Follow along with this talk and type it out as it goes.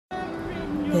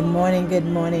Good morning, good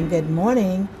morning, good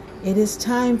morning. It is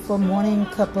time for Morning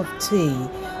Cup of Tea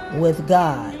with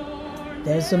God.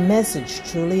 There's a message,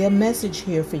 truly a message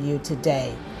here for you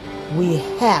today. We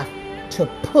have to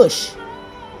push.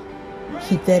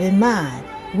 Keep that in mind.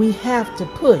 We have to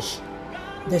push.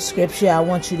 The scripture I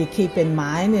want you to keep in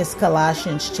mind is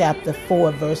Colossians chapter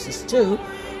 4, verses 2,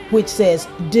 which says,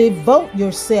 "Devote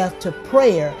yourself to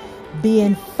prayer,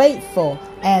 being faithful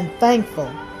and thankful."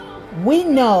 We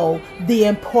know the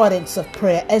importance of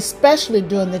prayer, especially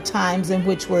during the times in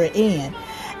which we're in.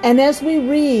 And as we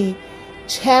read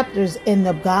chapters in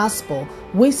the gospel,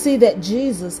 we see that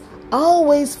Jesus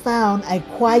always found a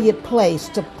quiet place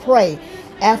to pray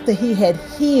after he had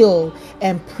healed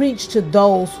and preached to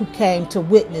those who came to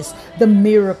witness the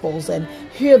miracles and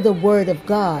hear the word of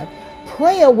God.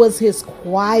 Prayer was his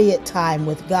quiet time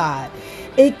with God.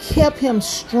 It kept him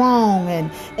strong and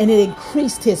it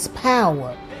increased his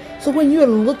power. So when you're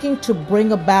looking to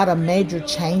bring about a major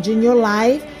change in your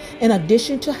life, in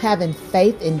addition to having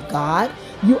faith in God,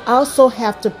 you also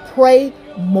have to pray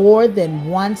more than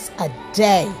once a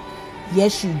day.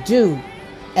 Yes, you do.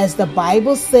 As the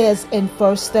Bible says in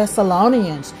 1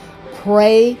 Thessalonians,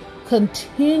 pray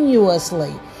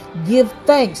continuously. Give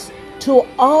thanks to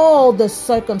all the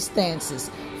circumstances,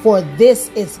 for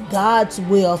this is God's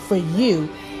will for you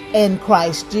in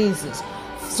Christ Jesus.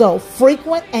 So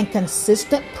frequent and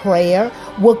consistent prayer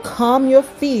will calm your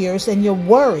fears and your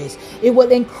worries. It will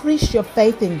increase your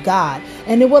faith in God,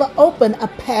 and it will open a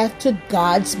path to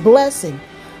God's blessing.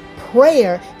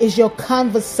 Prayer is your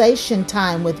conversation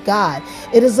time with God.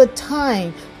 It is a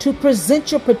time to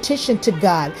present your petition to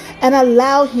God and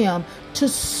allow Him to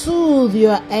soothe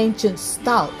your anxious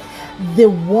thought. The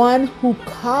one who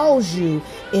calls you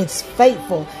is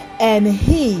faithful, and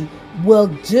He will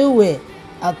do it.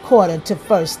 According to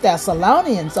 1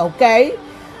 Thessalonians, okay?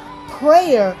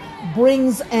 Prayer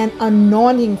brings an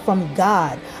anointing from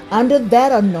God. Under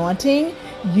that anointing,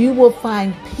 you will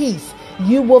find peace.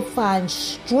 You will find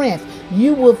strength.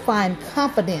 You will find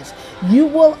confidence. You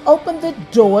will open the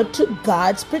door to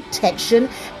God's protection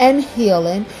and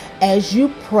healing as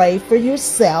you pray for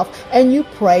yourself and you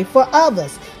pray for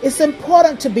others. It's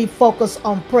important to be focused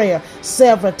on prayer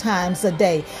several times a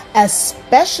day,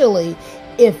 especially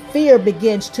if fear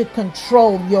begins to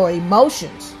control your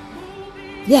emotions.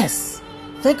 Yes,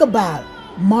 think about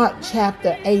Mark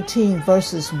chapter 18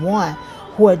 verses 1,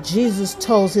 where Jesus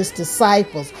told his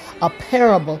disciples a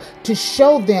parable to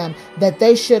show them that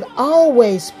they should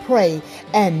always pray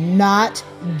and not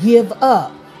give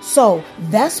up. So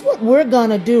that's what we're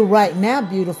going to do right now,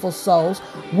 beautiful souls.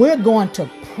 We're going to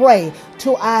pray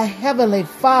to our Heavenly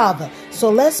Father.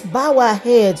 So let's bow our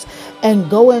heads and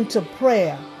go into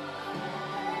prayer.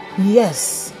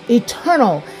 Yes,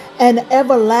 eternal and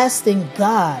everlasting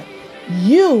God,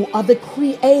 you are the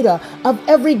creator of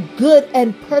every good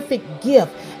and perfect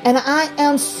gift, and I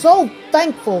am so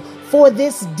thankful for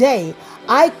this day.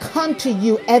 I come to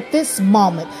you at this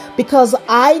moment because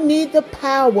I need the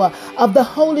power of the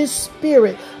Holy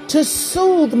Spirit to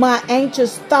soothe my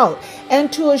anxious thought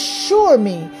and to assure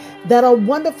me that a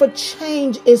wonderful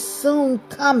change is soon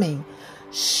coming.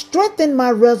 Strengthen my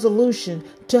resolution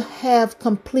to have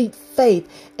complete faith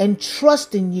and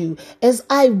trust in you as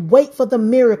I wait for the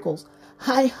miracles.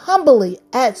 I humbly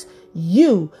ask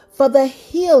you for the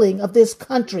healing of this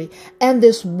country and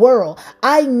this world.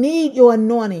 I need your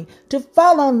anointing to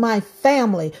fall on my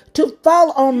family, to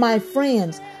fall on my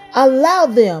friends. Allow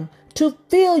them to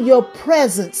feel your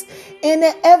presence in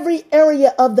every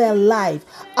area of their life.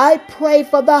 I pray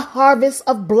for the harvest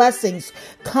of blessings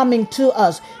coming to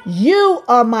us. You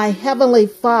are my Heavenly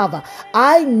Father.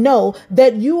 I know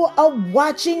that you are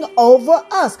watching over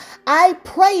us. I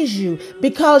praise you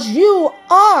because you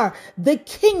are the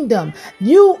kingdom.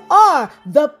 You are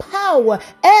the power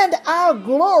and our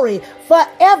glory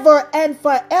forever and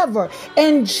forever.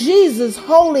 In Jesus'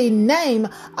 holy name,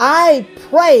 I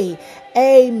pray.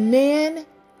 Amen,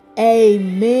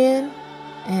 amen,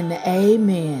 and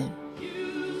amen.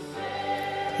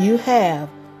 You have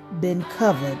been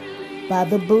covered by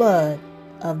the blood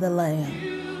of the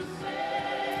Lamb.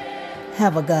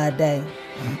 Have a God day.